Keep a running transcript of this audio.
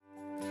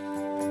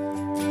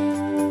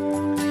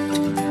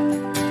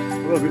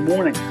Well, good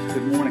morning.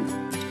 Good morning.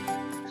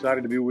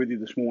 Excited to be with you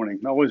this morning.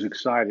 I'm always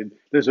excited.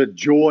 There's a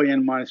joy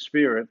in my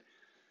spirit,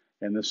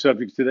 and the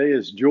subject today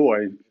is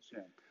joy.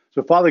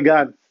 So, Father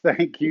God,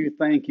 thank you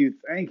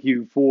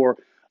for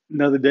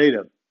another day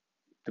to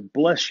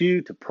bless you,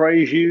 to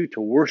praise you,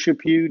 to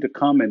worship you, to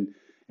come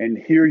and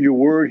hear your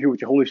word, hear what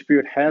your Holy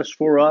Spirit has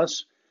for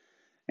us,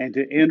 and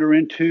to enter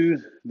into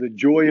the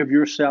joy of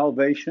your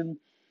salvation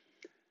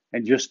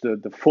and just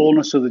the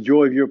fullness of the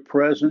joy of your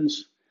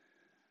presence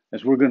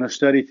as we're going to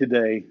study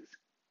today.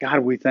 God,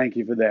 we thank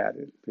you for that.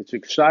 It's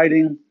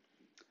exciting,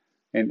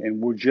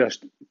 and we're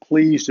just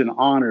pleased and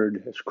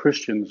honored as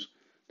Christians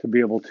to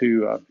be able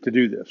to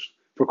do this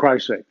for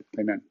Christ's sake.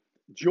 Amen.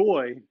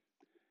 Joy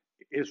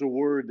is a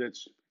word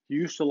that's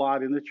used a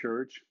lot in the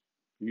church,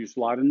 used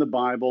a lot in the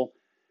Bible,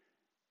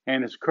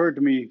 and it's occurred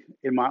to me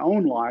in my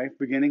own life,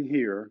 beginning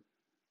here,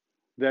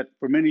 that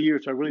for many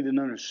years I really didn't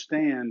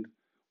understand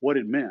what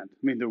it meant.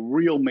 I mean, the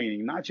real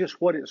meaning, not just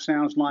what it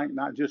sounds like,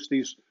 not just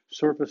these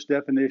surface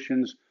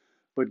definitions,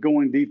 but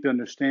going deep to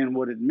understand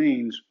what it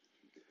means.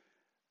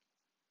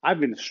 I've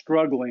been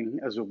struggling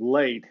as of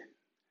late,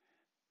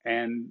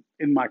 and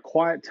in my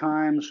quiet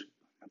times,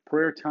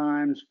 prayer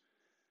times,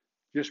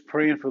 just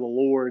praying for the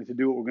Lord to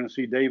do what we're going to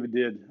see David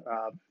did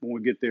when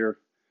we get there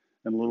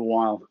in a little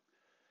while.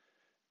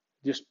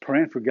 Just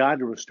praying for God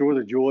to restore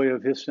the joy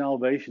of his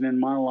salvation in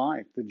my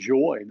life. The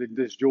joy,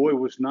 this joy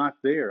was not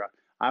there.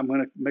 I'm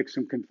going to make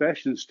some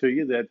confessions to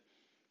you that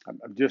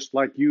I'm just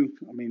like you.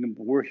 I mean,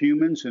 we're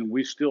humans and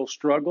we still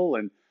struggle.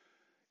 And,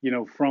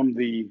 from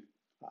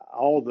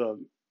all the,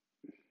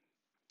 I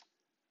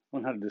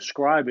don't know how to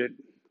describe it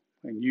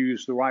and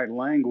use the right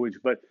language,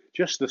 but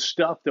just the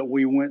stuff that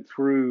we went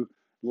through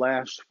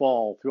last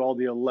fall, through all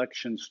the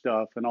election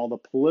stuff and all the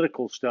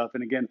political stuff.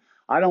 And again,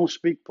 I don't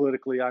speak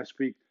politically, I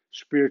speak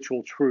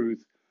spiritual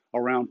truth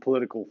around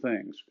political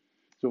things.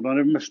 So don't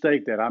ever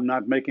mistake that. I'm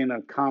not making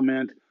a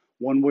comment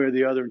one way or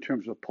the other in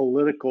terms of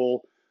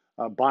political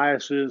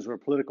biases or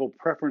political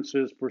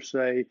preferences per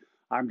se.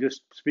 I'm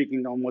just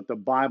speaking on what the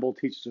Bible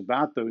teaches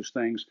about those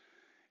things.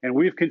 And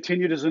we've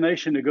continued as a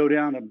nation to go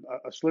down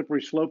a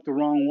slippery slope the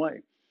wrong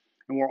way.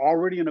 And we're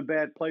already in a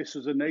bad place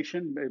as a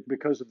nation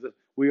because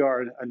we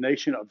are a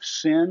nation of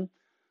sin.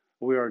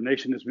 We are a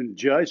nation that's been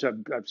judged.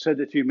 I've said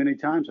that to you many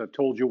times. I've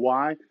told you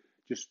why.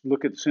 Just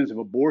look at the sins of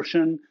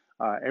abortion,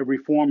 every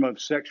form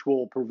of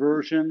sexual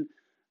perversion.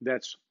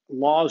 That's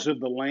laws of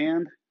the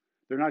land.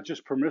 They're not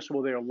just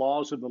permissible, they are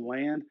laws of the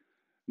land.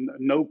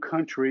 No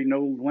country,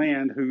 no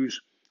land whose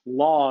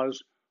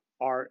laws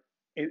are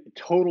in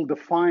total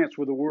defiance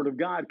with the word of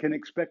God can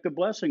expect the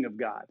blessing of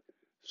God.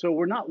 So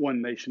we're not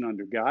one nation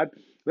under God.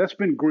 That's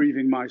been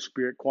grieving my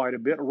spirit quite a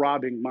bit,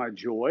 robbing my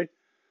joy.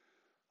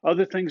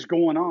 Other things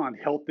going on,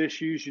 health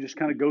issues. You just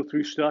kind of go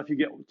through stuff. You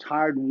get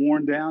tired and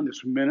worn down.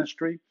 This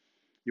ministry,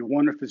 you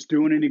wonder if it's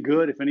doing any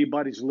good, if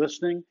anybody's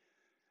listening.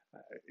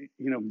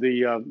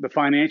 The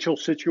financial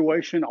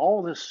situation,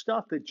 all this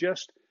stuff that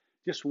just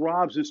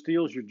robs and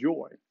steals your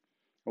joy.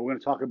 We're going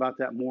to talk about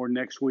that more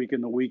next week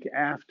and the week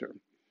after.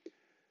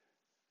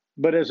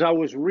 But as I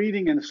was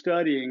reading and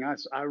studying,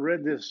 I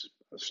read this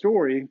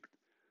story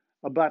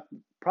about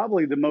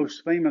probably the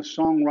most famous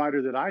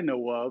songwriter that I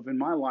know of in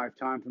my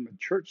lifetime from the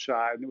church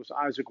side, and it was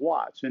Isaac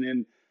Watts. And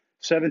in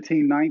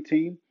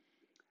 1719,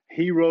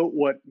 he wrote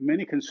what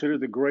many consider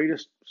the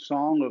greatest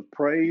song of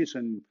praise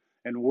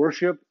and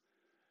worship,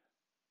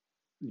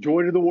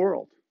 Joy to the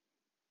World.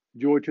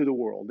 Joy to the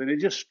World. And it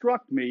just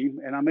struck me,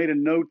 and I made a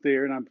note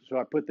there, so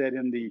I put that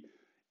in the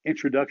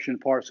introduction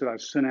parts that I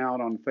sent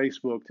out on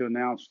Facebook to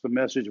announce the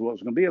message, what it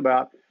was going to be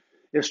about.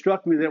 It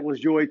struck me that it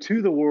was joy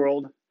to the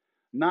world,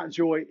 not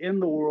joy in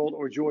the world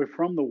or joy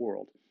from the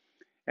world.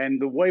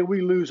 And the way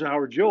we lose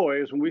our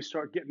joy is when we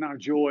start getting our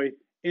joy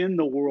in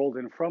the world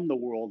and from the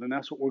world. And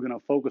that's what we're going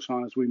to focus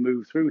on as we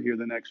move through here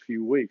the next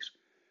few weeks.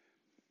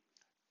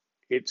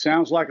 It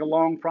sounds like a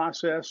long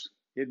process.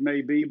 It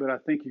may be, but I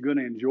think you're going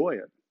to enjoy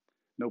it.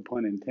 No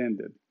pun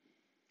intended.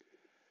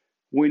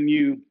 When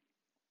you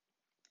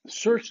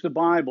search the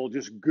Bible,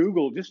 just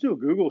do a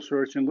Google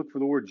search and look for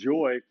the word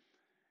joy,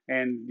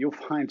 and you'll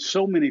find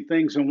so many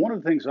things. And one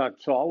of the things I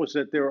saw was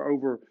that there are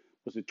about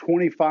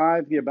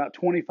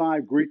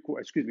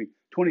 25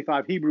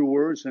 25 Hebrew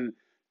words and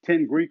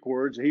 10 Greek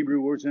words,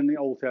 Hebrew words in the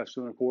Old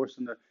Testament, of course,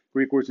 and the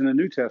Greek words in the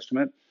New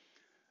Testament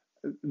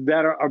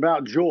that are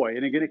about joy.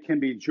 And again, it can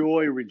be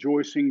joy,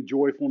 rejoicing,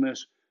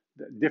 joyfulness,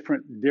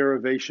 different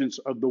derivations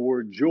of the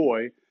word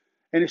joy.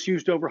 And it's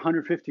used over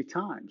 150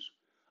 times.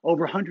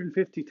 Over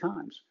 150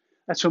 times.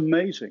 That's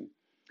amazing.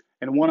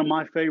 And one of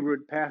my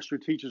favorite pastor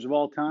teachers of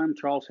all time,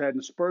 Charles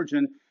Haddon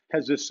Spurgeon,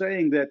 has this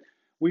saying that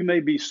we may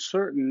be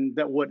certain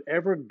that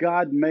whatever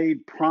God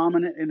made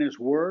prominent in his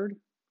word,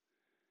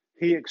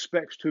 he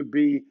expects to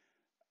be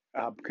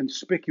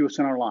conspicuous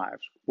in our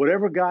lives.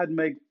 Whatever God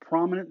made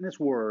prominent in his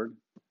word,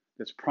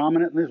 that's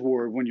prominent in his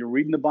word, when you're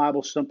reading the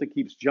Bible, something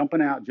keeps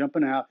jumping out.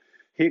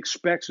 He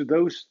expects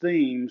those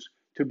themes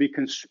to be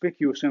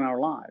conspicuous in our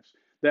lives,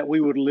 that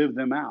we would live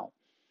them out.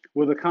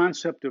 Well, the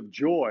concept of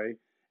joy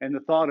and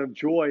the thought of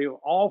joy of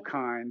all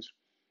kinds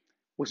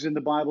was in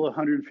the Bible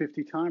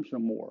 150 times or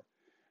more.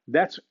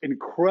 That's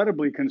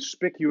incredibly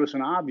conspicuous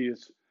and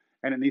obvious,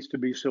 and it needs to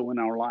be so in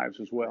our lives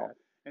as well.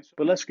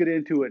 But let's get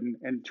into it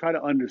and try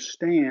to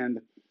understand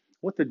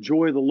what the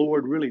joy of the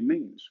Lord really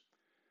means.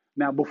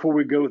 Now, before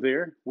we go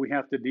there, we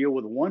have to deal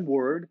with one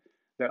word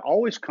that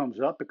always comes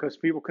up because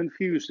people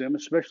confuse them,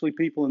 especially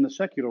people in the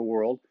secular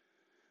world.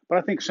 But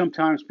I think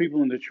sometimes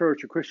people in the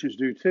church or Christians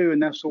do too,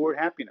 and that's the word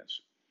happiness.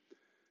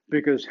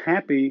 Because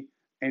happy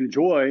and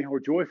joy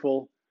or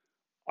joyful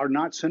are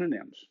not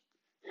synonyms.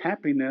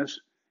 Happiness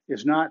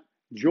is not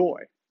joy.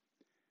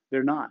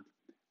 They're not.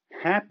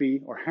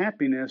 Happy or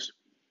happiness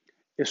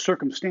is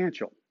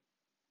circumstantial.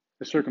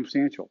 It's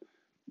circumstantial.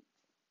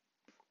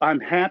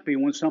 I'm happy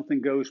when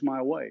something goes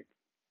my way.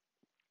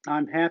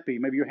 I'm happy.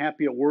 Maybe you're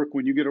happy at work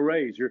when you get a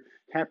raise. You're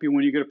happy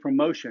when you get a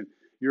promotion.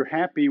 You're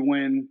happy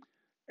when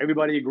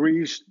everybody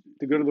agrees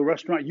to go to the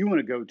restaurant you want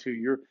to go to.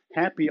 You're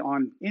happy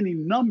on any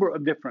number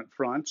of different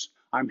fronts.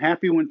 I'm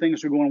happy when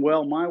things are going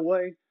well my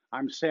way.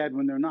 I'm sad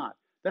when they're not.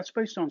 That's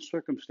based on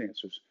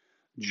circumstances.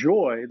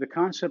 Joy, the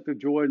concept of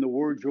joy and the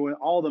word joy,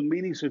 all the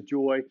meanings of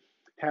joy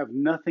have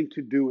nothing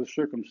to do with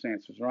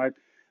circumstances, right?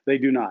 They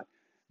do not.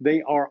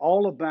 They are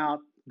all about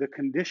the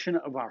condition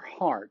of our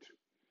heart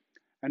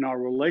and our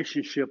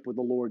relationship with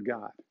the Lord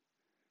God.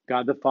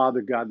 God the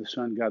Father, God the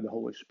Son, God the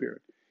Holy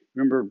Spirit.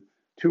 Remember,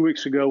 2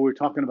 weeks ago, we were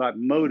talking about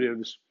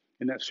motives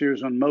in that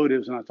series on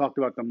motives, and I talked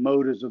about the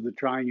motives of the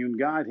triune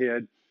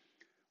Godhead.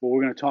 Well,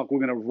 we're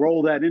going to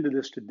roll that into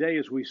this today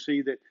as we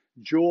see that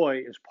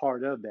joy is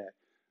part of that.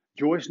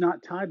 Joy is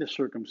not tied to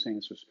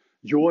circumstances.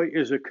 Joy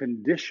is a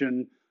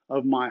condition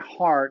of my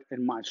heart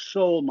and my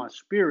soul, my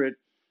spirit,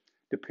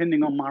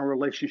 depending on my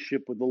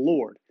relationship with the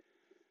Lord.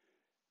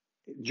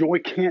 Joy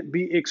can't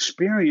be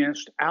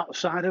experienced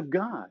outside of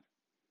God.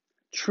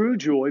 True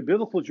joy,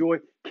 biblical joy,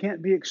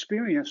 can't be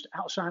experienced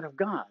outside of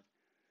God.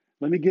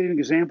 Let me give you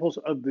examples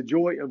of the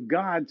joy of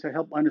God to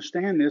help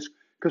understand this,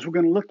 because we're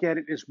going to look at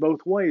it as both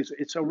ways.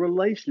 It's a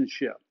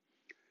relationship.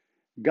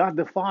 God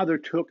the Father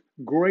took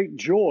great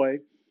joy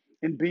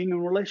in being in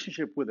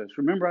relationship with us.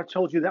 Remember, I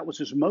told you that was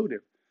his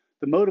motive.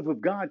 The motive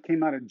of God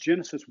came out of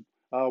Genesis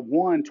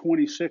 1,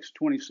 26,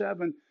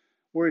 27,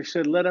 where he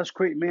said, let us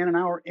create man in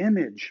our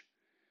image.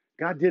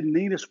 God didn't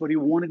need us, but he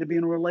wanted to be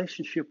in a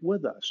relationship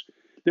with us.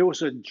 There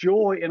was a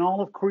joy in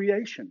all of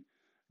creation.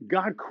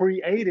 God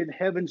created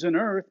heavens and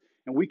earth,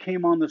 and we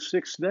came on the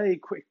sixth day,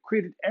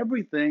 created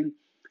everything,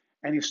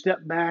 and he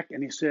stepped back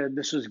and he said,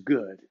 this is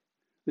good.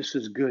 This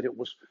is good. It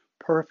was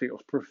perfect. It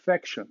was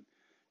perfection.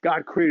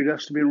 God created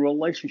us to be in a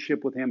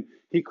relationship with him.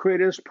 He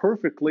created us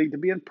perfectly to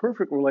be in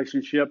perfect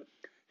relationship,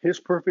 his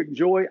perfect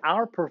joy,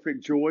 our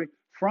perfect joy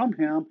from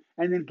him,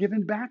 and then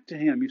given back to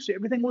him. You see,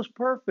 everything was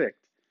perfect.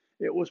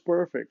 It was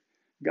perfect.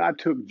 God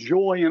took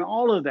joy in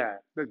all of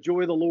that. The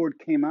joy of the Lord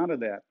came out of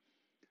that.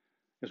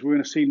 As we're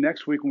going to see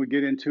next week when we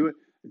get into it,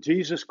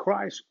 Jesus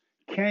Christ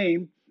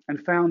came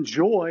and found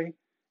joy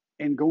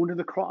in going to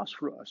the cross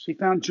for us. He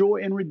found joy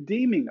in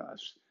redeeming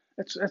us.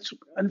 That's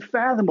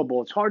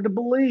unfathomable. It's hard to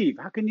believe.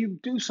 How can you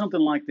do something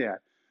like that?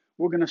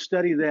 We're going to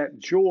study that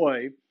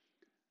joy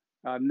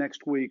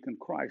next week in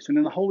Christ. And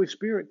then the Holy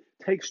Spirit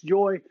takes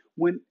joy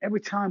when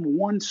every time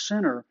one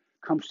sinner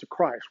comes to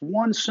Christ,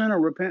 one sinner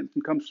repents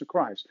and comes to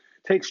Christ,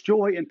 takes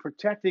joy in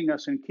protecting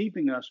us and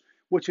keeping us,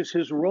 which is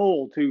his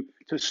role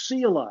to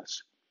seal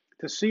us,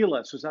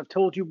 As I've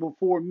told you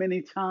before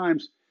many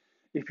times,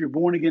 if you're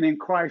born again in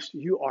Christ,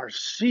 you are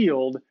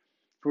sealed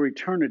for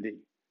eternity.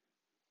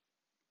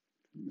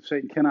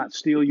 Satan cannot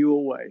steal you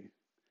away.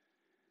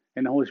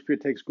 And the Holy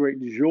Spirit takes great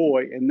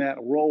joy in that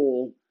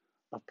role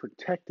of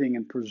protecting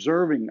and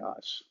preserving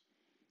us.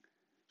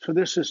 So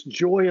there's this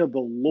joy of the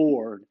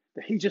Lord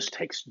that he just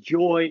takes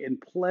joy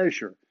and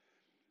pleasure.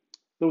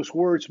 Those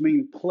words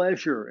mean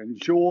pleasure and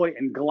joy,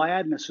 and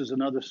gladness is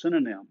another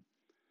synonym.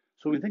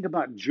 So when you think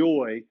about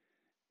joy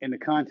in the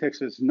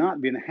context of it's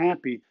not being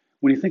happy,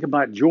 when you think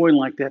about joy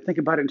like that, think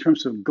about it in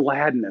terms of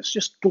gladness,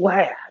 just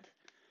glad.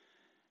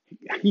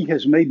 He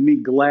has made me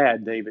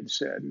glad, David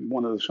said in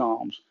one of the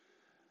Psalms.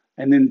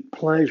 And then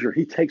pleasure.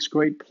 He takes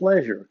great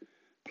pleasure.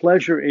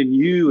 Pleasure in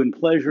you and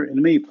pleasure in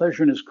me,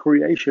 pleasure in his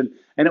creation.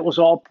 And it was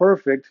all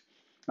perfect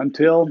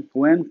until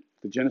when?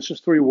 The Genesis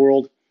 3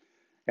 world,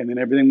 and then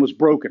everything was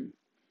broken.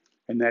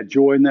 And that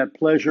joy and that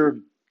pleasure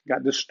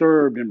got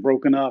disturbed and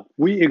broken up.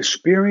 We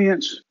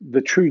experience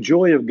the true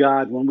joy of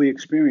God when we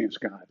experience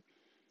God.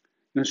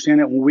 Understand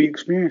that when we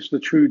experience the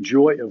true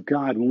joy of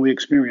God, when we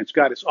experience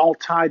God, it's all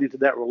tied into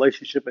that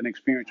relationship and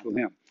experience with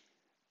him.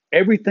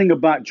 Everything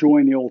about joy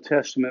in the Old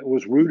Testament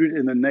was rooted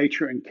in the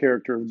nature and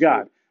character of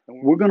God.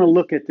 And we're going to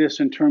look at this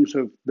in terms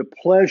of the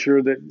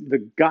pleasure that the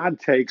God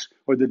takes,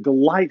 or the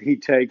delight he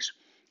takes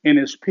in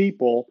his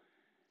people,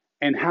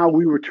 and how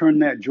we return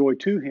that joy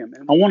to him.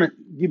 And I want to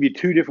give you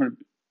two different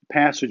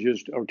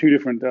passages or two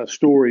different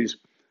stories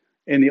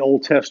in the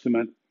Old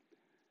Testament.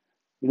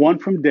 One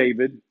from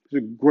David is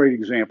a great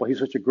example. He's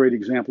such a great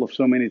example of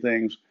so many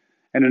things.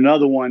 And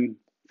another one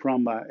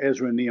from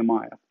Ezra and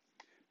Nehemiah.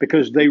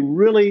 Because they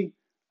really,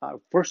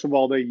 first of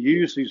all, they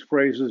used these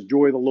phrases,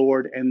 joy of the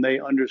Lord, and they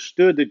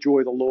understood the joy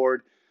of the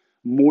Lord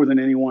more than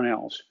anyone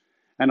else.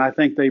 And I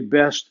think they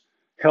best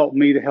help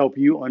me to help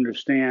you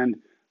understand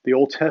the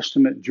Old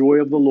Testament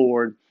joy of the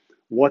Lord,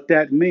 what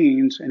that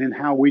means, and then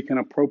how we can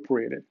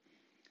appropriate it.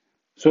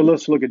 So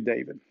let's look at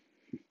David.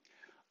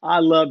 I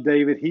love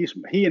David.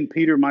 He and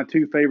Peter are my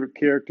two favorite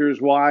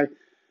characters. Why?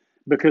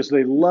 Because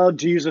they love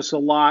Jesus a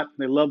lot.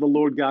 They love the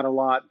Lord God a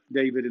lot,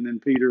 David and then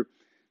Peter.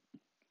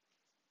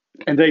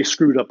 And they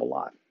screwed up a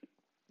lot.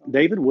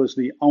 David was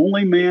the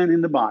only man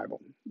in the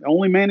Bible, the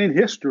only man in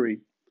history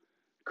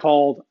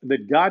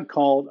that God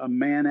called a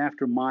man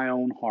after my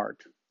own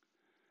heart.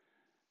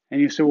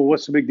 And you say, well,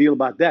 what's the big deal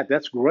about that?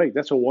 That's great.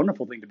 That's a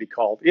wonderful thing to be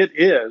called. It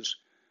is,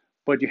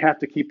 but you have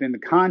to keep in the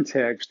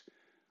context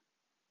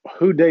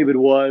who David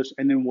was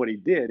and then what he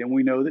did. And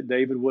we know that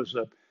David was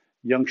a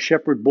young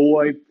shepherd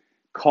boy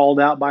called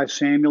out by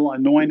Samuel,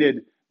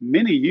 anointed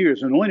many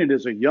years, anointed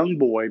as a young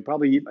boy,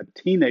 probably a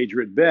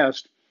teenager at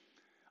best,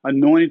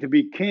 anointed to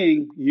be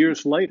king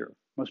years later.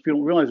 Most people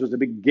don't realize there's a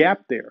big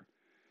gap there.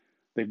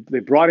 They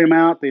brought him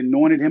out, they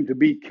anointed him to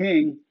be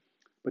king,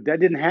 but that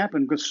didn't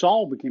happen because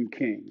Saul became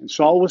king. And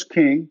Saul was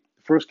king,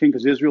 the first king,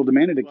 because Israel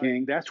demanded a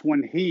king. That's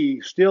when he,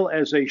 still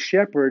as a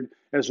shepherd,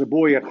 as a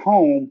boy at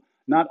home,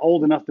 not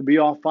old enough to be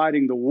off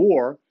fighting the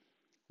war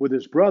with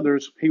his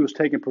brothers, he was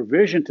taking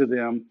provision to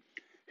them.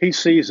 He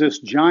sees this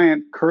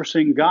giant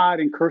cursing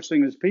God and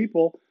cursing his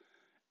people.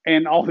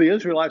 And all the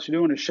Israelites are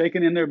doing is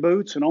shaking in their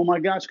boots. And oh my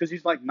gosh, because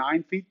he's like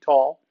 9 feet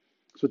tall.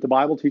 That's what the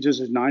Bible teaches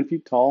is 9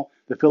 feet tall.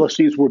 The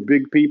Philistines were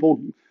big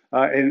people.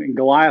 And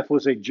Goliath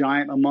was a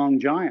giant among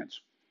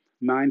giants,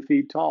 9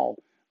 feet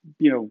tall.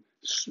 You know,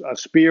 a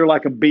spear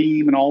like a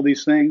beam and all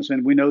these things.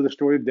 And we know the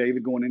story of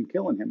David going in and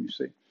killing him, you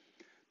see.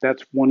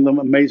 That's one of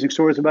the amazing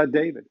stories about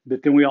David.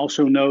 But then we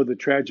also know the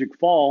tragic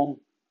fall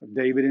of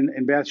David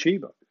and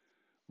Bathsheba.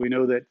 We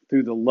know that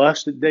through the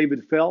lust that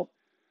David felt,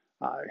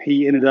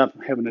 he ended up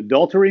having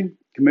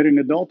committing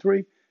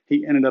adultery.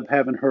 He ended up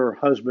having her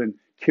husband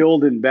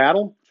killed in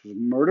battle, which was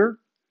murder.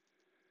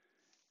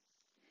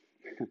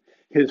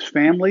 His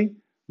family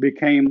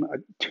became a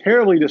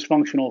terribly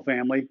dysfunctional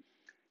family.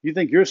 You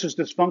think yours is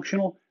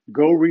dysfunctional?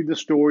 Go read the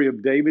story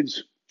of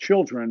David's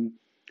children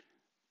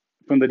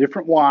from the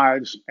different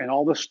wives and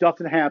all the stuff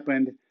that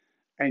happened,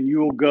 and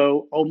you'll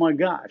go, oh my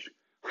gosh,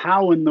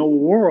 how in the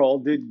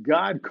world did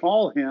God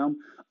call him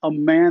a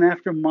man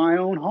after my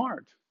own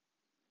heart?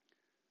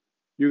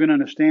 You're going to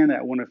understand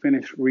that when I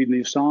finish reading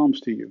these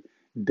Psalms to you.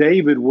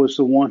 David was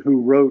the one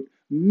who wrote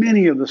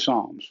many of the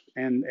Psalms,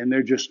 and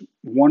they're just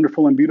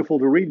wonderful and beautiful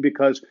to read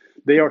because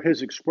they are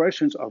his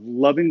expressions of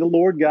loving the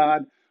Lord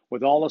God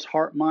with all his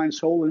heart, mind,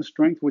 soul, and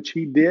strength, which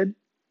he did.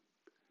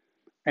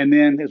 And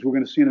then, as we're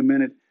going to see in a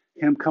minute,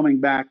 him coming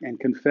back and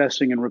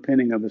confessing and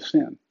repenting of his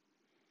sin.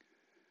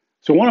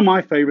 So one of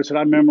my favorites that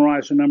I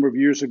memorized a number of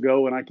years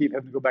ago, and I keep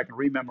having to go back and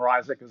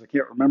rememorize it because I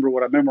can't remember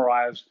what I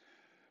memorized,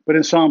 but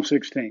in Psalm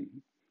 16.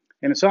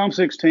 And in Psalm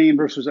 16,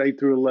 verses 8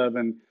 through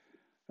 11,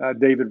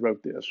 David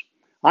wrote this.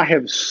 I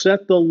have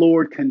set the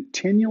Lord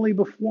continually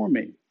before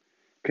me.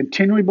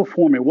 Continually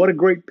before me. What a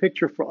great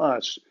picture for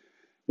us.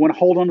 Want to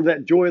hold on to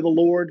that joy of the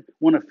Lord?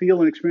 Want to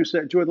feel and experience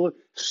that joy of the Lord?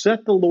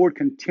 Set the Lord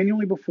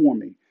continually before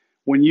me.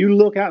 When you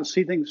look out and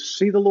see things,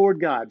 see the Lord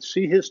God,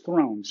 see his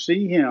throne,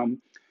 see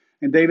him.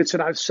 And David said,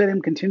 I've set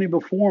him continually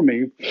before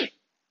me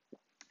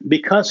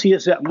because he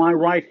is at my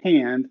right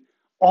hand.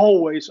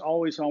 Always,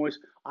 always, always,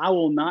 I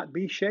will not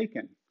be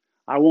shaken.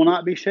 I will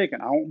not be shaken.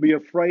 I won't be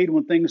afraid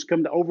when things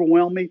come to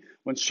overwhelm me,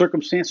 when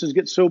circumstances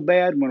get so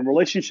bad, when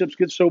relationships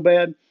get so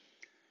bad.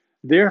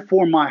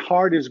 Therefore, my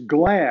heart is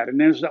glad. And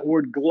there's that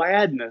word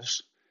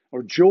gladness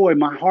or joy.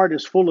 My heart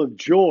is full of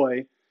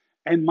joy,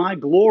 and my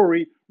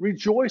glory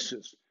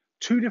rejoices.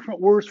 Two different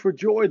words for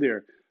joy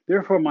there.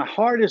 Therefore, my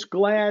heart is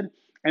glad,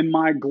 and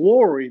my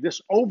glory,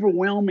 this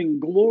overwhelming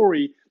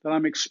glory that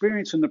I'm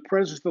experiencing in the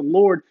presence of the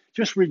Lord,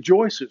 just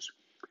rejoices.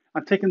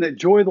 I'm taking that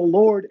joy of the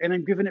Lord and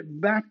I'm giving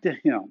it back to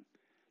him.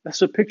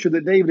 That's a picture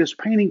that David is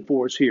painting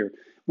for us here.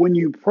 When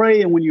you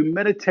pray and when you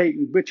meditate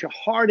and put your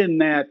heart in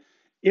that,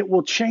 it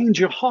will change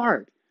your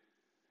heart.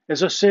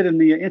 As I said in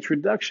the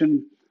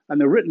introduction, in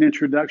the written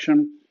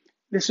introduction,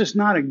 this is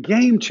not a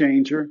game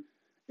changer.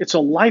 It's a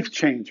life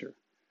changer.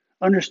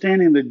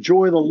 Understanding the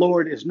joy of the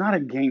Lord is not a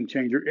game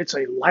changer. It's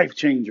a life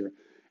changer.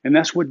 And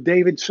that's what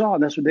David saw.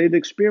 That's what David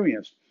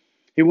experienced.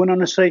 He went on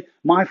to say,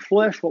 my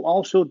flesh will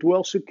also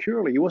dwell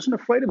securely. He wasn't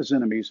afraid of his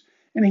enemies.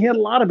 And he had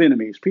a lot of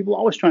enemies. People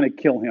always trying to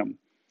kill him.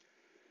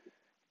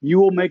 You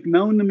will make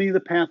known to me the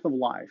path of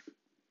life.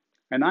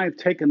 And I have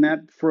taken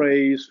that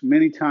phrase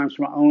many times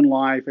from my own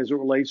life as it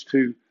relates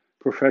to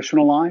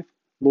professional life.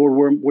 Lord,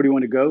 where do you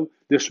want to go?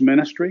 This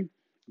ministry.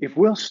 If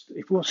we'll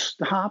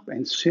stop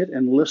and sit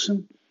and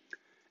listen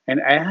and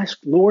ask,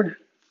 Lord,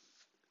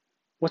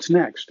 what's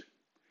next?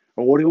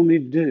 Or what do you want me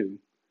to do?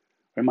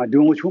 Am I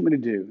doing what you want me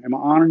to do? Am I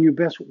honoring you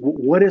best?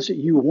 What is it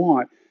you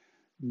want?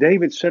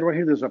 David said right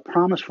here, there's a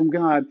promise from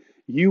God.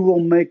 You will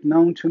make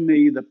known to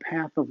me the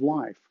path of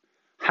life,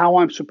 how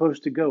I'm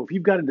supposed to go. If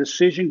you've got a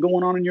decision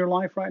going on in your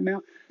life right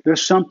now,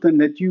 there's something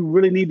that you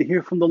really need to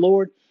hear from the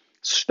Lord,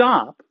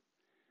 stop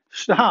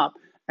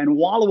and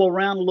wallow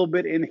around a little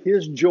bit in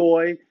his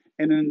joy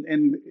and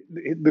in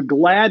the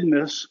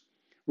gladness,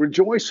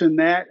 rejoice in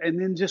that, and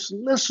then just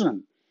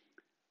listen.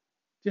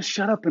 Just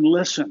shut up and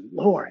listen.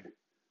 Lord,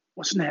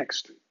 what's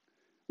next?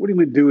 What are you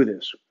going to do with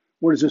this?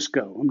 Where does this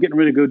go? I'm getting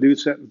ready to go do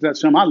that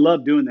some. I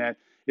love doing that.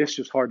 It's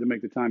just hard to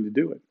make the time to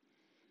do it.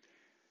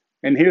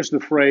 And here's the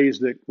phrase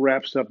that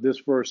wraps up this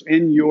verse.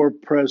 In your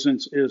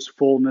presence is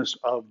fullness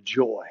of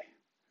joy.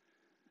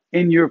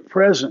 In your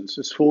presence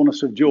is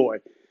fullness of joy.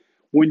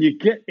 When you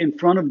get in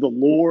front of the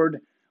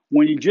Lord,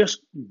 when you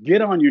just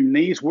get on your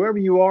knees, wherever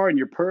you are, in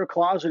your prayer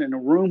closet, in a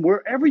room,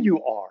 wherever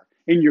you are,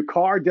 in your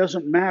car,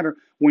 doesn't matter.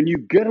 When you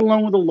get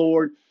alone with the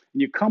Lord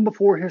and you come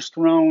before his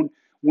throne,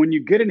 when you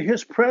get in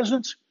his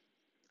presence,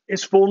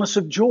 it's fullness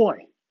of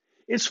joy.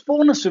 It's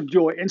fullness of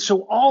joy. And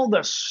so all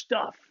the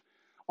stuff,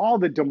 all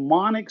the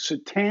demonic,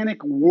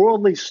 satanic,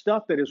 worldly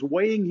stuff that is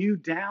weighing you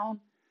down,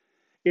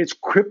 it's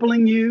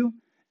crippling you,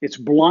 it's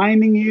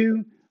blinding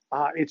you,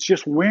 it's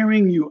just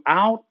wearing you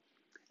out,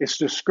 it's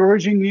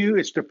discouraging you,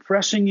 it's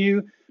depressing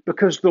you,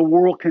 because the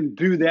world can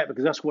do that,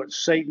 because that's what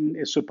Satan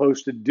is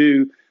supposed to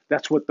do.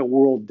 That's what the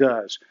world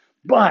does.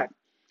 But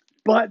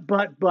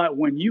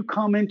when you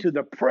come into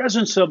the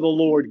presence of the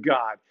Lord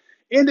God,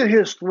 into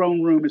his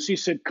throne room, as he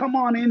said, come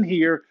on in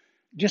here,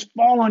 just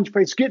fall on your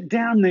face, get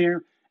down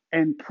there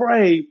and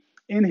pray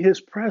in his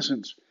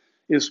presence,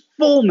 is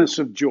fullness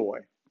of joy.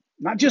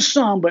 Not just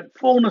some, but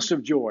fullness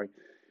of joy.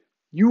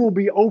 You will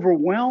be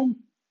overwhelmed,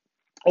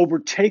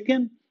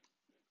 overtaken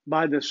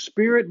by the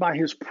Spirit, by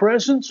his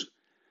presence,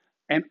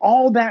 and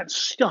all that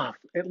stuff,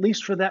 at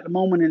least for that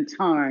moment in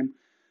time,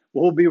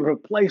 will be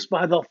replaced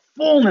by the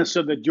fullness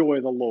of the joy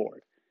of the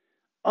Lord.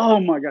 Oh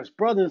my gosh,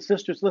 brothers and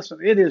sisters, listen,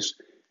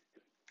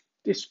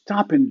 just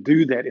stop and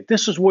do that. If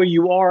this is where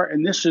you are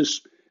and this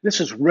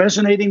is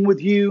resonating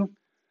with you,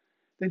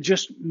 then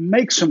just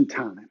make some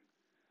time.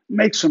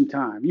 Make some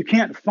time. You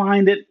can't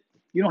find it.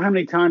 You don't have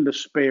any time to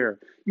spare.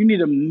 You need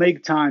to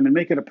make time and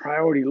make it a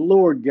priority.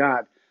 Lord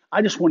God,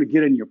 I just want to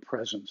get in your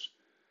presence.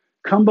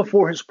 Come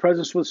before his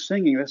presence with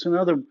singing. That's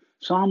another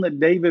psalm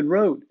that David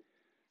wrote.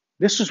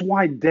 This is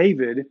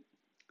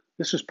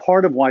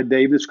part of why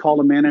David is called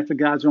a man after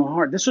God's own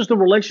heart. This is the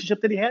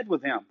relationship that he had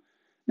with him.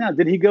 Now,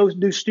 did he go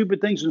do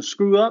stupid things and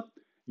screw up?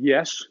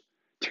 Yes.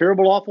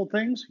 Terrible, awful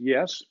things?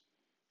 Yes.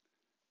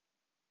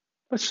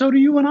 But so do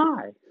you and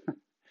I.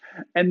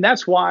 And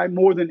that's why,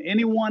 more than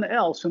anyone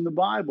else in the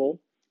Bible,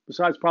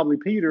 besides probably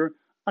Peter,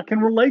 I can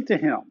relate to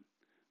him.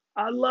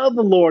 I love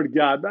the Lord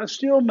God, but I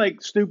still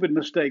make stupid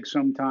mistakes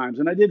sometimes.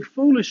 And I did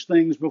foolish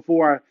things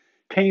before I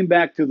came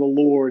back to the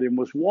Lord and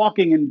was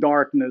walking in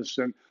darkness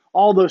and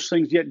all those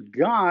things. Yet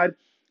God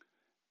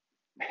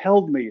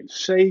held me and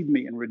saved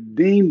me and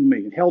redeemed me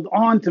and held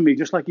on to me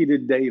just like he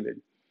did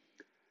David.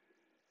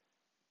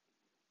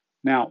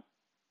 Now,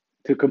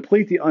 to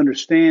complete the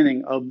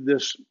understanding of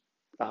this,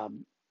 the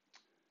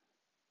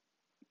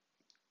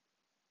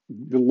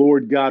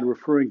Lord God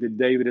referring to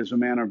David as a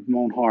man of his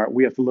own heart,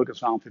 we have to look at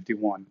Psalm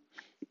 51.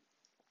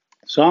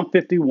 Psalm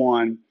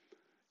 51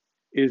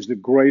 is the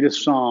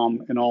greatest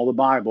psalm in all the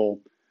Bible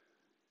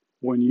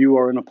when you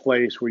are in a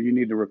place where you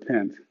need to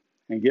repent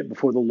and get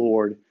before the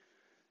Lord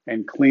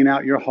and clean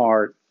out your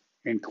heart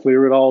and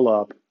clear it all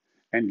up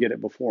and get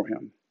it before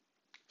him.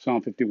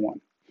 Psalm 51.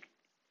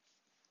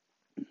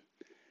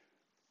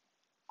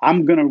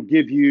 I'm going to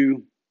give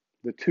you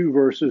the two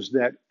verses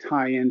that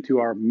tie into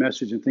our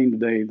message and theme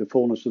today, the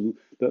fullness of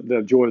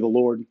the joy of the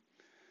Lord.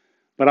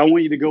 But I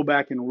want you to go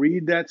back and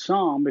read that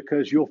psalm,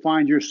 because you'll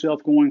find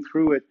yourself going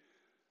through it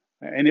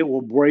and it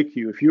will break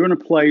you. If you're in a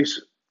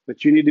place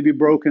that you need to be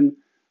broken,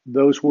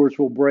 those words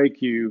will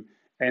break you,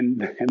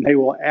 and they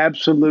will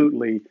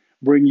absolutely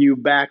bring you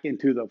back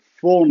into the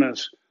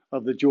fullness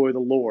of the joy of the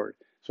Lord.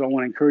 So I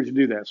want to encourage you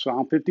to do that.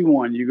 Psalm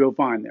 51, you go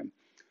find them.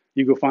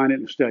 You go find it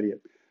and study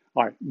it.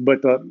 All right,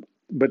 but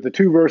the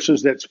two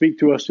verses that speak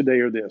to us today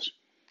are this.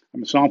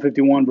 Psalm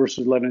 51,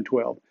 verses 11 and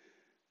 12.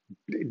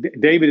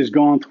 David has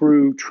gone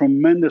through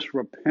tremendous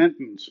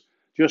repentance,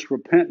 just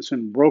repentance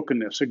and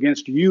brokenness.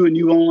 Against you and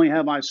you only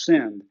have I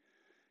sinned.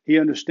 He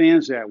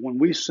understands that. When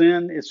we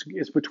sin,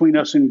 it's between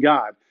us and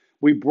God.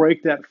 We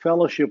break that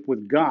fellowship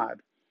with God.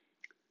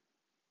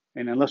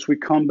 And unless we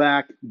come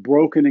back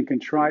broken and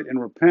contrite and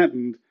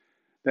repentant,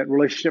 that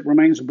relationship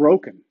remains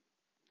broken.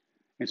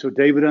 And so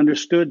David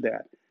understood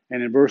that.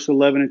 And in verse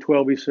 11 and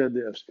 12, he said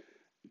this.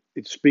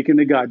 It's speaking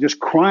to God, just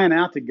crying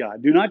out to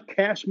God. Do not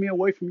cast me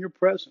away from your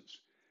presence.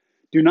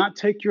 Do not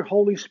take your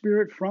Holy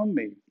Spirit from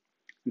me.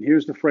 And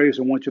here's the phrase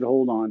I want you to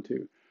hold on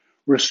to.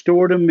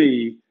 Restore to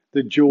me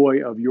the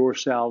joy of your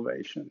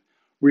salvation.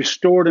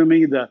 Restore to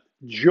me the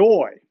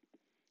joy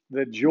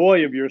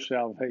of your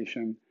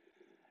salvation,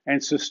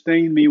 and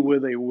sustain me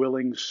with a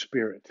willing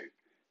spirit.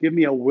 Give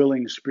me a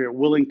willing spirit,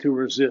 willing to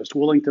resist,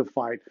 willing to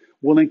fight,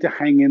 willing to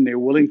hang in there,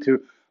 willing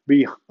to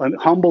be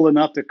humble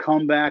enough to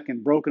come back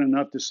and broken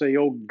enough to say,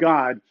 oh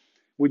God,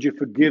 would you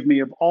forgive me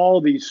of all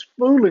these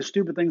foolish,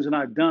 stupid things that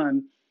I've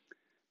done?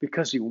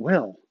 Because he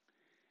will.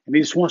 And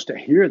he just wants to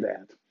hear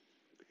that.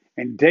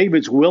 And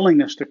David's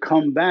willingness to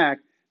come back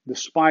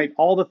despite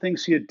all the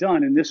things he had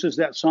done. And this is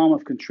that psalm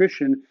of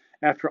contrition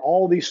after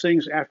all these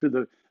things, after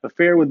the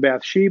affair with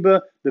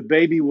Bathsheba, the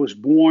baby was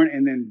born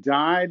and then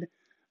died,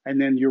 and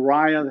then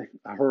Uriah,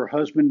 her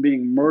husband,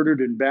 being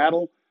murdered in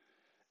battle.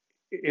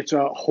 It's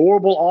a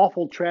horrible,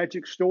 awful,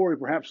 tragic story,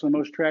 perhaps the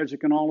most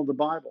tragic in all of the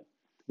Bible,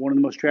 one of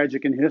the most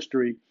tragic in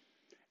history.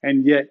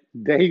 And yet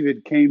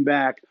David came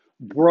back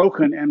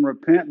broken and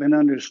repentant and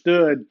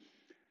understood,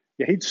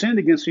 yeah, he'd sinned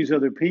against these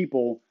other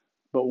people,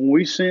 but when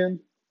we sin,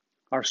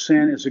 our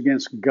sin is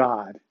against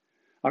God.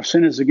 Our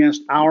sin is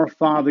against our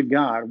Father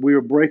God. We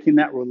are breaking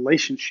that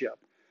relationship.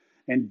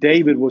 And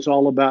David was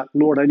all about,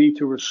 Lord, I need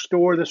to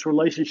restore this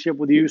relationship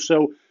with you.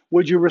 So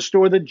would you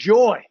restore the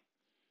joy?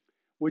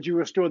 Would you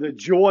restore the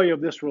joy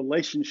of this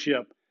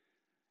relationship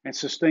and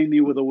sustain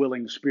me with a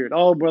willing spirit?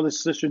 Oh, brothers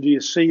and sisters, do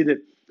you see that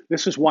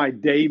this is why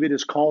David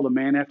is called a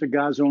man after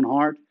God's own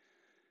heart?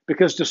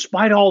 Because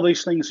despite all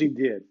these things he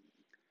did,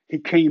 he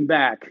came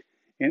back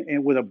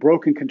and with a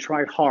broken,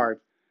 contrite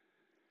heart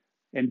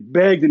and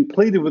begged and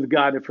pleaded with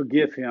God to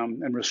forgive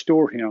him and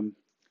restore him.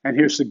 And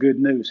here's the good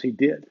news, he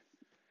did.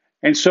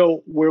 And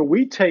so where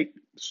we take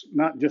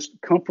not just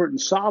comfort and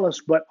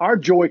solace, but our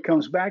joy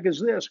comes back is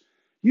this.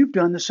 You've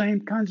done the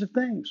same kinds of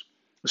things.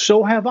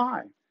 So have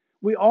I.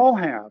 We all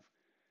have.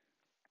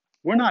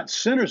 We're not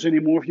sinners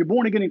anymore. If you're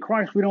born again in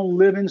Christ, we don't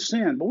live in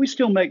sin, but we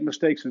still make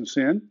mistakes in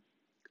sin.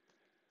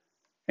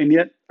 And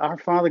yet our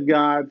Father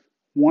God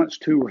wants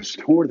to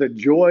restore the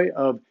joy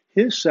of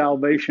his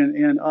salvation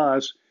in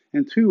us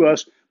and to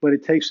us, but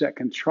it takes that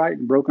contrite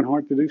and broken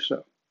heart to do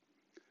so.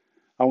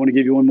 I want to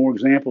give you one more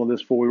example of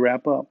this before we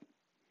wrap up.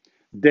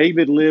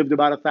 David lived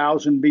about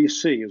 1000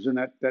 BC. It was in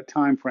that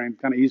time frame,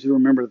 kind of easy to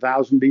remember,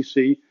 1000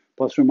 BC,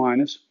 plus or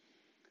minus.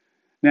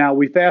 Now,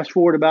 we fast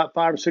forward about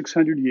 500 or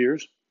 600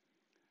 years.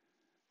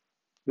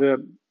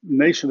 The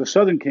nation, the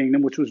southern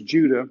kingdom, which was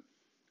Judah,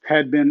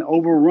 had been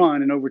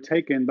overrun and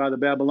overtaken by the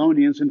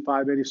Babylonians in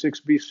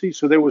 586 BC.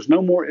 So there was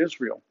no more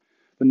Israel.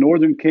 The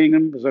northern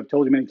kingdom, as I've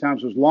told you many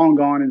times, was long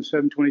gone in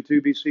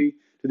 722 BC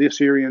to the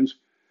Assyrians.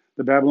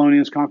 The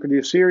Babylonians conquered the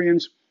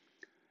Assyrians,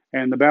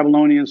 and the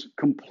Babylonians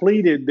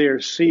completed their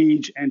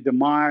siege and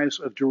demise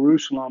of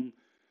Jerusalem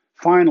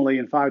finally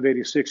in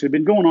 586. It had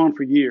been going on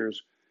for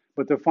years,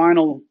 but the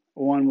final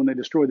one, when they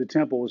destroyed the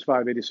temple, was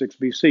 586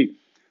 BC.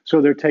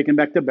 So they're taken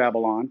back to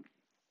Babylon.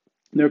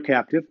 They're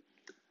captive.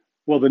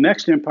 Well, the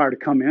next empire to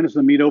come in is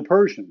the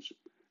Medo-Persians,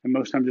 and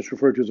most times just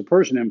referred to as the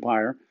Persian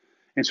Empire.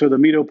 And so the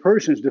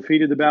Medo-Persians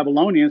defeated the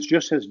Babylonians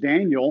just as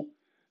Daniel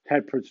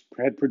had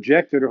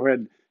projected or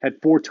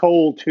had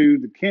foretold to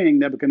the king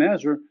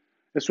Nebuchadnezzar.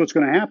 That's what's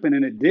going to happen,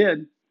 and it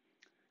did,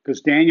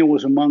 because Daniel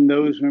was among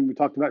those. Remember, we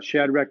talked about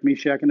Shadrach,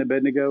 Meshach, and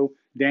Abednego.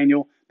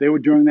 Daniel, they were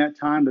during that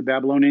time, the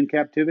Babylonian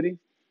captivity.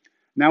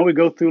 Now we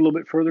go through a little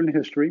bit further in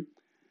history,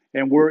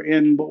 and we're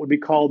in what would be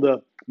called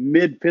the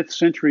mid-5th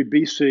century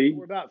BC.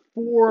 We're about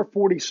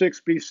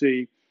 446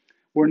 BC.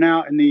 We're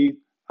now in the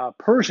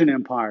Persian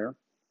Empire,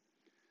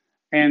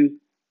 and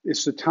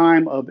it's the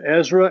time of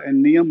Ezra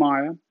and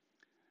Nehemiah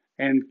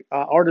and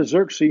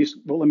Artaxerxes.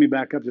 Well, let me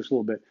back up just a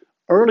little bit.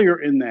 Earlier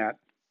in that,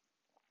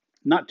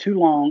 not too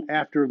long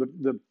after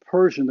the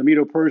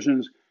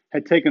Medo-Persians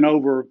had taken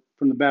over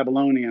from the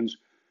Babylonians,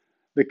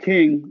 the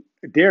king,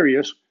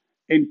 Darius,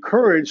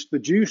 encouraged the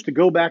Jews to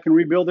go back and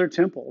rebuild their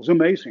temple. It was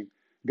amazing.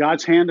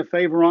 God's hand of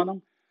favor on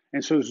them.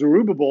 And so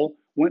Zerubbabel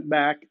went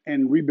back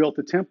and rebuilt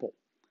the temple.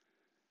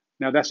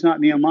 Now, that's not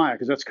Nehemiah,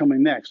 because that's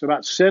coming next.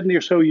 About 70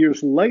 or so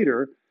years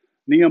later,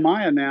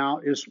 Nehemiah now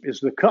is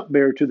the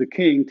cupbearer to the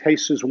king,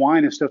 tastes his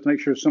wine and stuff to make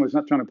sure somebody's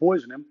not trying to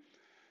poison him.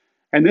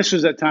 And this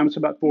is that time, it's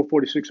about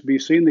 446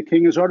 BC, and the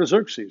king is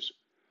Artaxerxes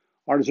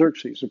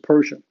of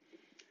Persia.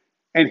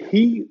 And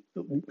he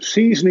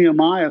sees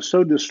Nehemiah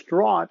so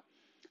distraught,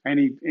 and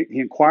he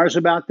inquires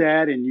about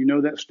that, and you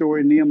know that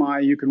story in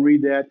Nehemiah, you can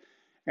read that.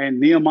 And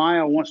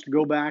Nehemiah wants to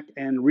go back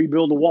and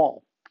rebuild a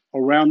wall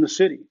around the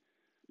city,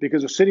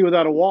 because a city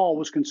without a wall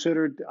was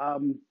considered,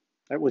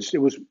 it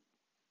was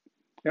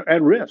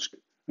at risk.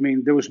 I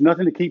mean, there was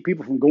nothing to keep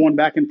people from going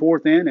back and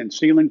forth in and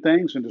stealing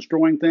things and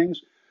destroying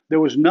things. There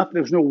was nothing,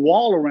 there was no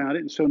wall around it.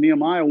 And so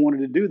Nehemiah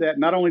wanted to do that.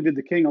 Not only did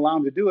the king allow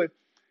him to do it,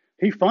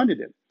 he funded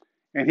it,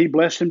 and he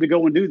blessed him to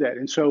go and do that.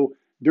 And so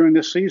during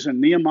this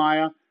season,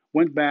 Nehemiah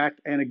went back,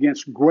 and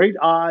against great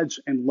odds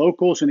and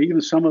locals and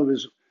even some of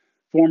his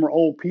former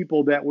old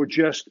people that were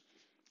just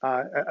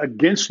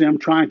against him,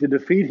 trying to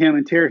defeat him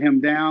and tear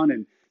him down,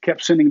 and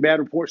kept sending bad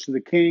reports to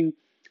the king,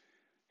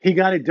 he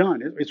got it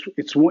done.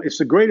 It's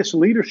the greatest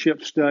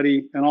leadership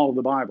study in all of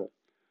the Bible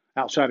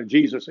outside of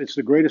Jesus. It's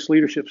the greatest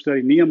leadership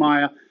study,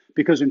 Nehemiah,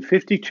 because in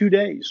 52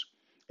 days,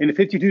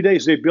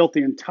 they built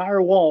the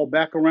entire wall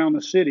back around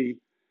the city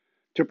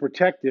to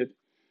protect it.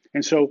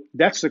 And so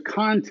that's the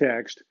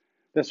context.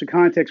 That's the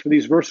context for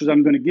these verses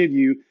I'm going to give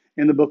you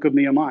in the book of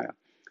Nehemiah.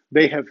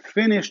 They have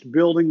finished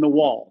building the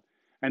wall,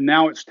 and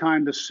now it's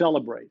time to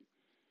celebrate.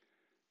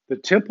 The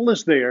temple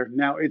is there.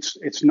 Now,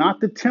 it's not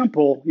the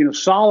temple. You know,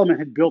 Solomon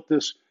had built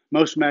this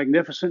most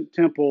magnificent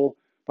temple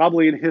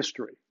probably in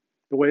history,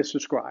 the way it's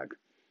described.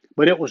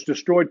 But it was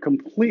destroyed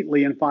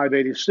completely in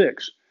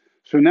 586.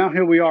 So now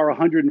here we are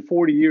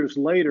 140 years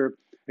later.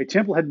 A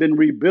temple had been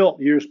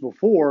rebuilt years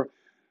before,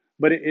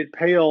 but it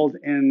paled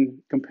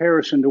in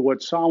comparison to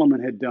what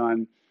Solomon had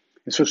done.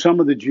 And so some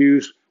of the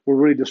Jews were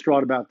really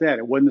distraught about that.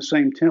 It wasn't the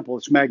same temple.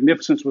 Its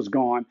magnificence was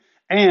gone,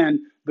 and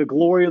the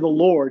glory of the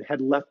Lord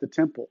had left the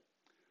temple.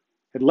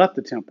 Had left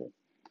the temple.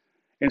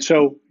 And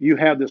so you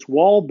have this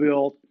wall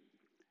built,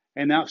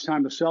 and now it's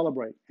time to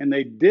celebrate. And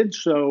they did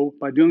so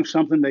by doing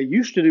something they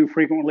used to do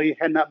frequently,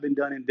 had not been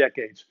done in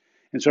decades.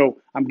 And so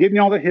I'm giving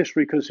you all the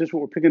history because this is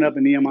what we're picking up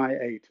in Nehemiah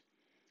 8.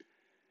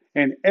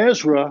 And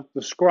Ezra,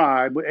 the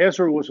scribe,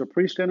 Ezra was a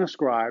priest and a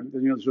scribe.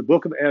 You know, there's a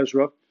book of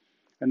Ezra,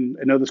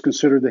 and others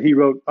consider that he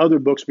wrote other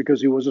books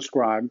because he was a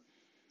scribe.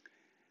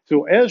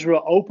 So Ezra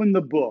opened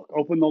the book,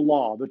 opened the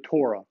law, the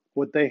Torah,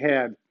 what they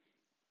had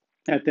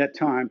at that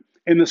time,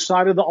 in the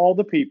sight of all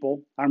the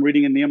people. I'm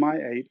reading in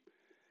Nehemiah 8.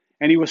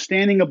 And he was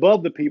standing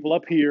above the people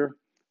up here.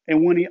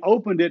 And when he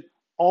opened it,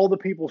 all the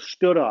people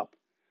stood up.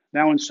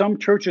 Now, in some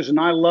churches, and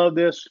I love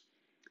this,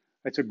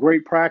 it's a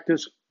great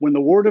practice. When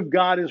the Word of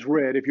God is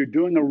read, if you're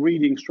doing a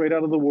reading straight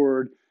out of the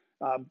Word,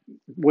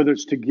 whether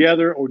it's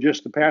together or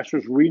just the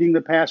pastor's reading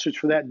the passage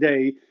for that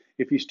day,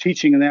 if he's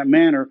teaching in that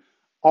manner,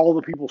 all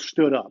the people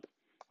stood up.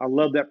 I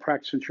love that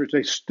practice in church.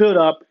 They stood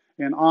up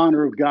in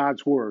honor of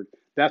God's Word.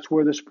 That's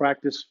where this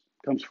practice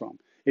comes from.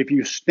 If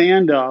you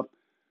stand up,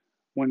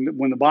 when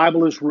the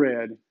Bible is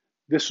read,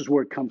 this is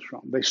where it comes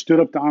from. They stood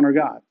up to honor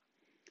God.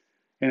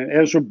 And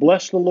Ezra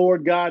blessed the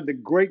Lord God, the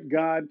great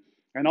God,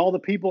 and all the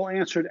people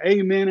answered,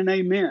 Amen and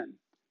Amen.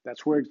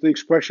 That's where the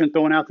expression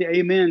throwing out the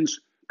amens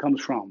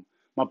comes from.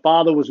 My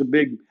father was a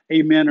big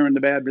amener in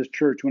the Baptist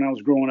church when I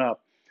was growing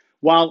up.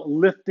 While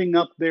lifting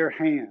up their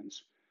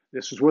hands.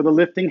 This is where the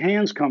lifting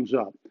hands comes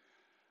up.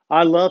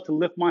 I love to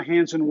lift my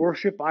hands in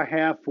worship. I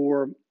have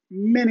for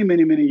many,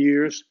 many, many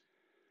years.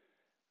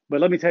 But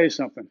let me tell you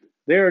something.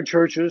 There are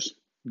churches,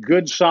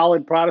 good,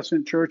 solid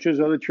Protestant churches,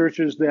 other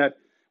churches that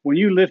when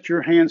you lift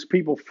your hands,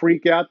 people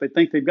freak out. They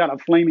think they've got a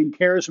flaming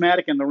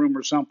charismatic in the room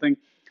or something.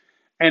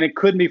 And it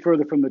couldn't be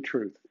further from the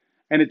truth.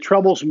 And it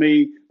troubles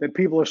me that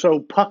people are so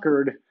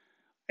puckered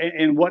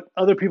in what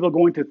other people are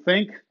going to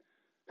think.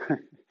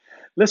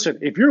 Listen,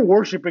 if you're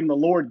worshiping the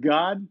Lord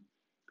God,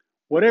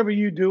 whatever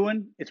you're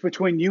doing, it's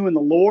between you and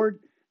the Lord.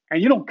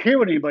 And you don't care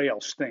what anybody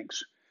else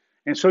thinks.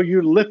 And so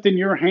you're lifting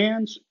your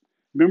hands.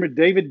 Remember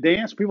David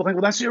danced? People think,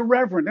 well, that's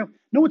irreverent.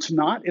 No, it's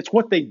not. It's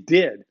what they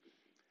did.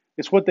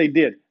 It's what they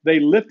did. They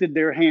lifted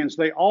their hands.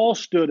 They all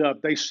stood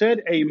up. They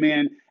said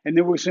amen. And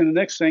then we're saying the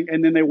next thing.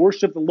 And then they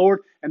worshiped the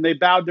Lord and they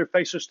bowed their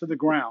faces to the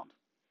ground.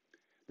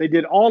 They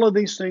did all of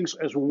these things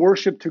as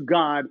worship to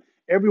God.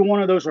 Every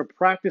one of those are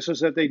practices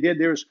that they did.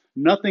 There's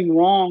nothing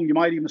wrong. You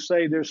might even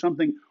say there's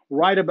something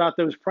right about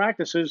those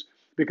practices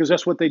because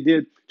that's what they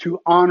did to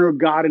honor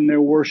God in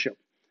their worship.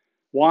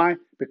 Why?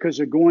 Because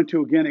they're going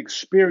to, again,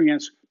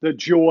 experience the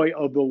joy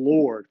of the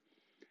Lord.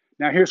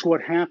 Now, here's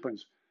what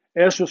happens.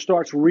 Ezra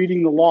starts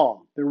reading the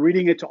law. They're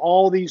reading it to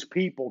all these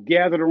people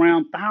gathered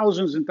around,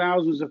 thousands and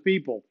thousands of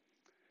people.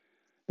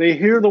 They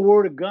hear the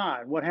word of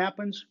God. What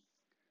happens?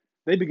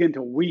 They begin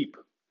to weep.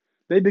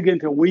 They begin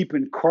to weep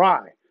and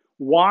cry.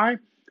 Why?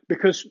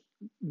 Because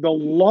the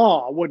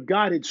law, what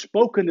God had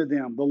spoken to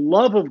them, the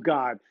love of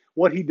God,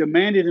 what he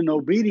demanded in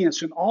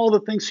obedience, and all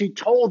the things he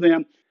told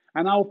them,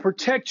 and I will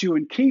protect you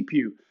and keep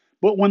you.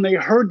 But when they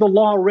heard the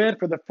law read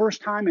for the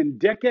first time in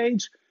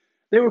decades,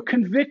 they were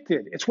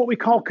convicted. It's what we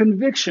call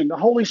conviction. The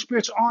Holy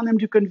Spirit's on them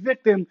to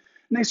convict them.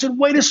 And they said,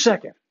 wait a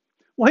second.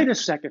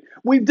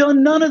 We've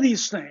done none of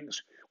these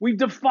things. We've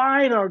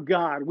defied our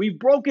God. We've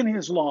broken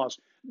his laws.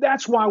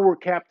 That's why we're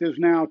captives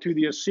now to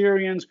the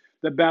Assyrians,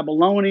 the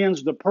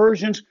Babylonians, the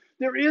Persians.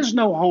 There is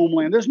no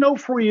homeland. There's no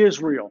free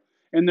Israel.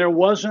 And there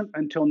wasn't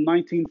until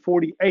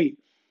 1948.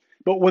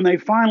 But when they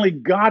finally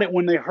got it,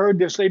 when they heard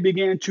this, they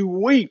began to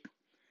weep.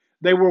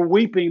 They were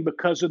weeping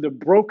because of the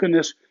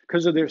brokenness,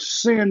 because of their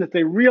sin, that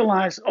they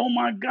realized, oh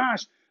my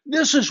gosh,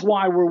 this is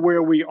why we're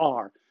where we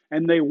are.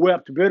 And they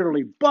wept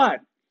bitterly.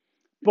 But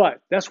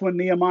that's when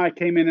Nehemiah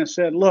came in and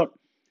said, look,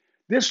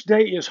 this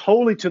day is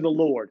holy to the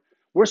Lord.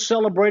 We're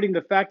celebrating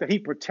the fact that he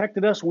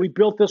protected us. We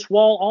built this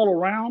wall all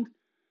around.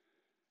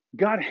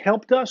 God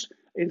helped us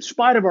in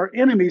spite of our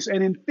enemies.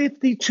 And in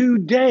 52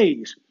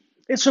 days,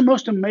 it's the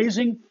most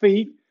amazing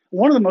feat.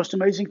 One of the most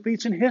amazing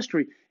feats in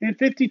history. In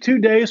 52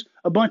 days,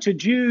 a bunch of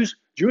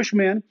Jewish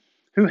men,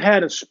 who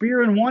had a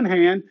spear in one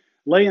hand,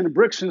 laying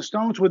bricks and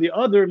stones with the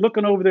other,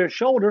 looking over their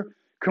shoulder,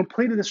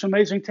 completed this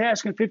amazing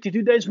task in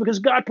 52 days because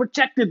God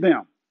protected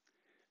them.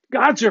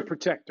 God's their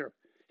protector.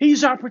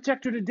 He's our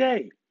protector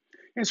today.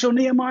 And so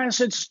Nehemiah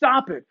said,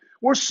 stop it.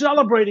 We're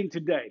celebrating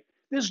today.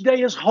 This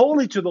day is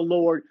holy to the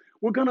Lord.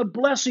 We're going to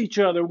bless each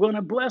other. We're going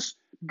to bless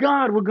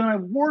God. We're going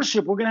to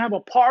worship. We're going to have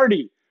a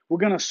party. We're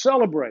going to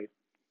celebrate.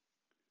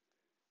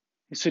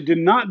 He said, do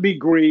not be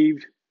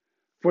grieved,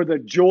 for the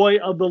joy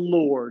of the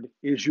Lord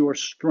is your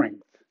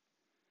strength.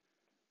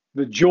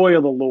 The joy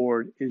of the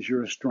Lord is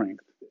your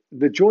strength.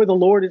 The joy of the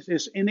Lord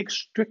is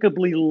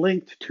inextricably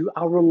linked to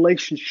our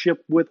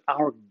relationship with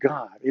our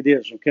God. It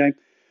is, okay?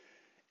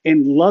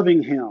 In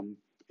loving him,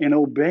 in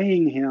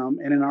obeying Him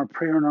and in our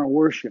prayer and our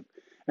worship.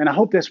 And I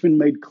hope that's been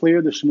made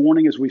clear this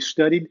morning as we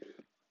studied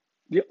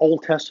the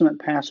Old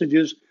Testament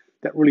passages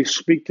that really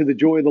speak to the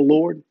joy of the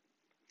Lord.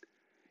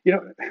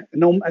 You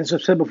know, as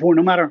I've said before,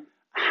 no matter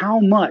how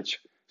much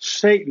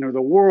Satan or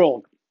the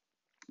world,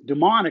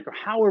 demonic or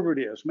however it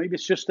is, maybe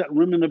it's just that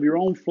remnant of your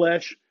own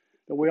flesh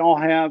that we all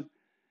have,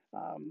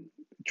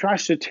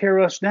 tries to tear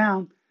us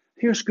down,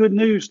 here's good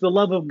news. The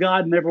love of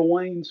God never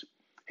wanes.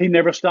 He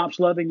never stops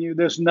loving you.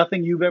 There's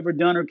nothing you've ever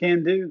done or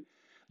can do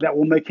that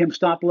will make Him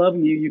stop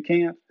loving you. You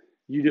can't.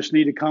 You just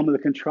need to come with a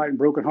contrite and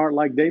broken heart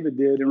like David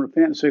did and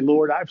repent and say,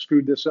 Lord, I've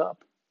screwed this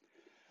up.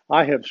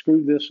 I have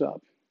screwed this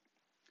up.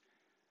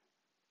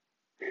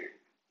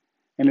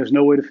 And there's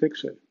no way to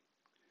fix it.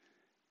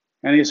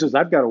 And he says,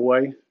 I've got a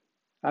way.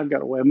 I've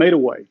got a way. I made a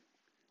way. I'm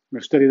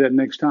going to study that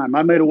next time.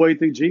 I made a way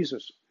through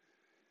Jesus.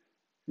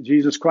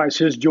 Jesus Christ,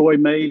 His joy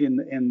made in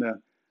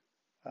the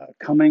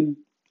coming,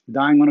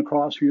 dying on a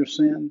cross for your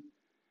sin.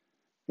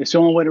 It's the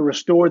only way to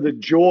restore the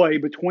joy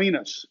between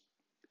us,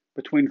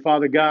 between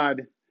Father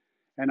God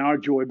and our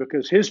joy,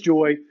 because His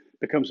joy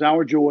becomes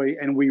our joy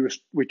and we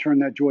return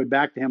that joy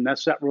back to Him.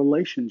 That's that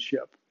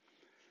relationship.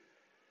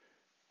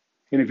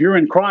 And if you're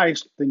in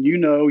Christ, then you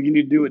know you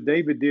need to do what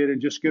David did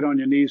and just get on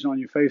your knees and on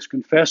your face,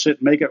 confess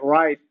it, make it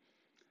right,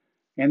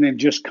 and then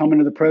just come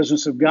into the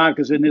presence of God,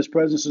 because in His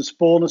presence is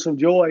fullness of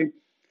joy,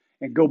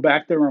 and go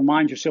back there and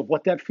remind yourself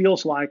what that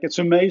feels like. It's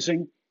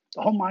amazing.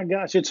 Oh my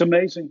gosh, it's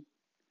amazing.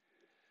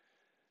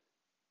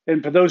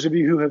 And for those of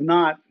you who have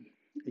not,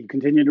 you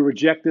continue to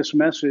reject this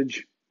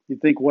message. You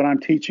think what I'm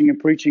teaching and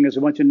preaching is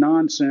a bunch of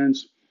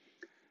nonsense,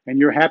 and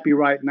you're happy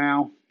right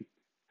now.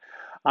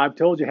 I've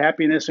told you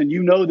happiness, and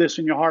you know this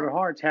in your heart of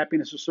hearts,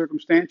 happiness is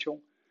circumstantial,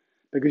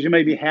 because you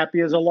may be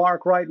happy as a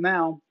lark right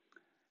now,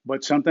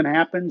 but something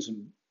happens,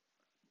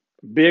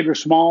 big or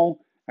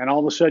small, and all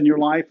of a sudden your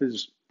life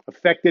is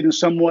affected in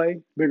some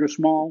way, big or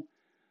small,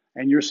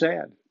 and you're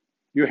sad.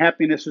 Your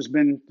happiness has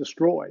been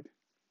destroyed.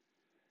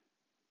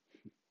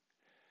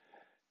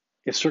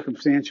 It's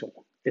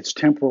circumstantial. It's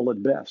temporal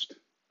at best.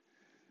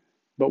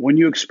 But when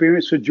you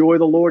experience the joy of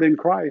the Lord in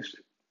Christ,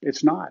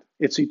 it's not.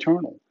 It's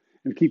eternal.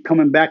 And keep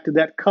coming back to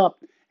that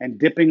cup and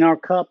dipping our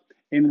cup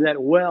into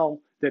that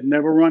well that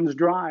never runs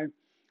dry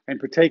and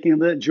partaking of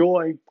that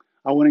joy.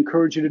 I want to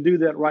encourage you to do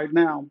that right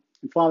now.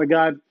 And Father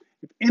God,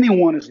 if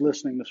anyone is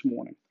listening this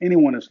morning,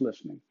 anyone is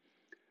listening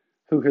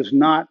who has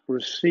not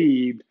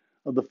received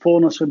of the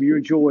fullness of your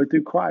joy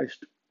through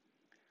Christ,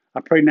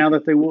 I pray now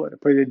that they would. I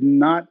pray they do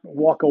not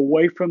walk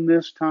away from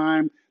this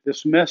time,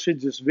 this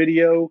message, this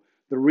video,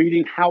 the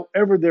reading,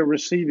 however they're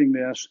receiving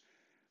this,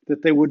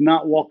 that they would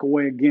not walk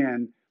away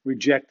again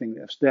rejecting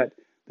this, that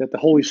the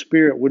Holy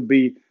Spirit would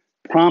be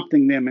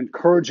prompting them,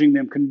 encouraging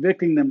them,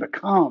 convicting them to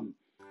come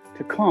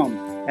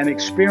and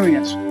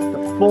experience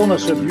the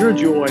fullness of your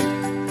joy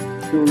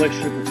through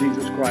relationship with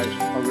Jesus Christ,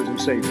 our risen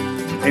Savior.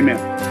 Amen.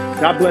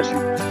 God bless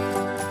you.